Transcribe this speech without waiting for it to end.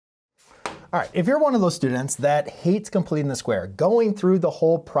All right, if you're one of those students that hates completing the square, going through the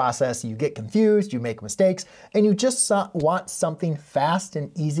whole process, you get confused, you make mistakes, and you just want something fast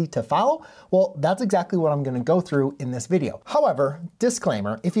and easy to follow, well, that's exactly what I'm gonna go through in this video. However,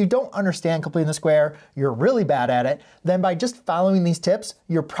 disclaimer, if you don't understand completing the square, you're really bad at it, then by just following these tips,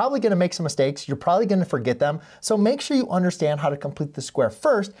 you're probably gonna make some mistakes, you're probably gonna forget them, so make sure you understand how to complete the square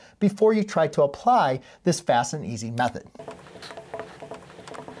first before you try to apply this fast and easy method.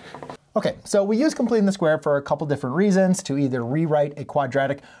 Okay, so we use completing the square for a couple different reasons, to either rewrite a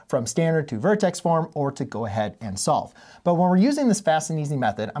quadratic from standard to vertex form or to go ahead and solve. But when we're using this fast and easy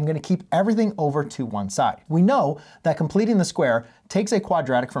method, I'm gonna keep everything over to one side. We know that completing the square takes a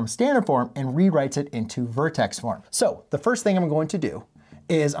quadratic from standard form and rewrites it into vertex form. So the first thing I'm going to do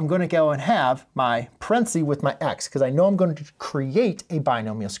is I'm going to go and have my parenthesis with my x, because I know I'm going to create a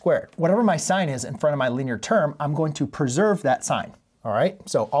binomial squared. Whatever my sign is in front of my linear term, I'm going to preserve that sign. All right,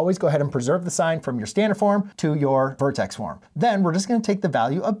 so always go ahead and preserve the sign from your standard form to your vertex form. Then we're just going to take the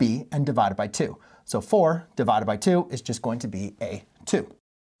value of b and divide it by 2. So 4 divided by 2 is just going to be a 2.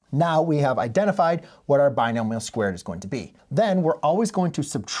 Now we have identified what our binomial squared is going to be. Then we're always going to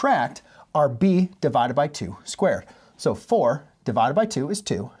subtract our b divided by 2 squared. So 4 divided by 2 is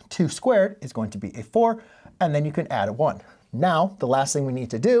 2. 2 squared is going to be a 4, and then you can add a 1. Now, the last thing we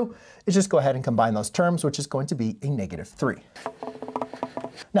need to do is just go ahead and combine those terms, which is going to be a negative 3.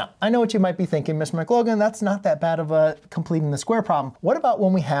 Now, I know what you might be thinking, Mr. McLogan, that's not that bad of a completing the square problem. What about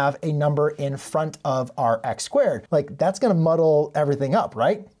when we have a number in front of our x squared? Like, that's going to muddle everything up,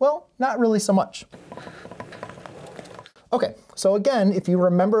 right? Well, not really so much. Okay, so again, if you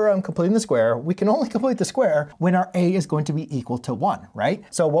remember completing the square, we can only complete the square when our a is going to be equal to 1, right?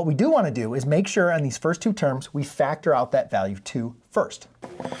 So what we do want to do is make sure on these first two terms, we factor out that value 2 first.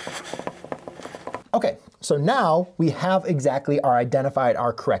 Okay, so now we have exactly identified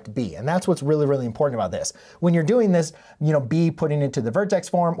our correct b, and that's what's really, really important about this. When you're doing this, b putting into the vertex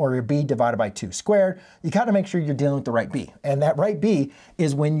form or your b divided by 2 squared, you got to make sure you're dealing with the right b. And that right b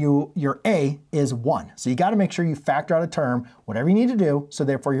is when your a is 1. So you got to make sure you factor out a term, whatever you need to do, so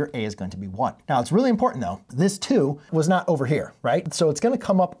therefore your a is going to be 1. Now it's really important though, this 2 was not over here, right? So it's going to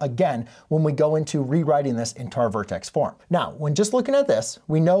come up again when we go into rewriting this into our vertex form. Now, when just looking at this,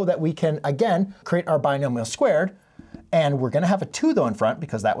 we know that we can, again, create our binomial squared, and we're going to have a 2 though in front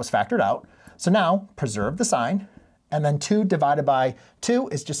because that was factored out. So now preserve the sign, and then 2 divided by 2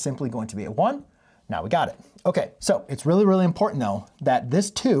 is just simply going to be a 1. Now we got it. Okay, so it's really, really important though that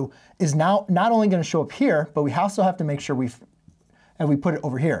this 2 is now not only going to show up here, but we also have to make sure we put it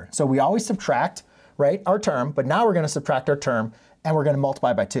over here. So we always subtract, right, our term, but now we're going to subtract our term and we're going to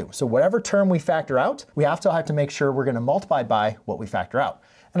multiply by 2. So whatever term we factor out, we have to make sure we're going to multiply by what we factor out.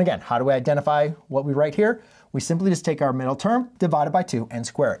 And again, how do we identify what we write here? We simply just take our middle term, divided by 2, and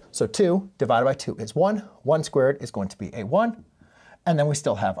square it. So 2 divided by 2 is 1. 1 squared is going to be a 1. And then we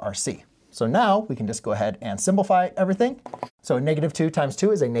still have our c. So now we can just go ahead and simplify everything. So negative 2 times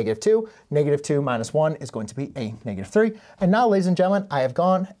 2 is a negative 2. Negative 2 minus 1 is going to be a negative 3. And now, ladies and gentlemen, I have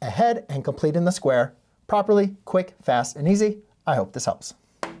gone ahead and completed the square properly, quick, fast, and easy. I hope this helps.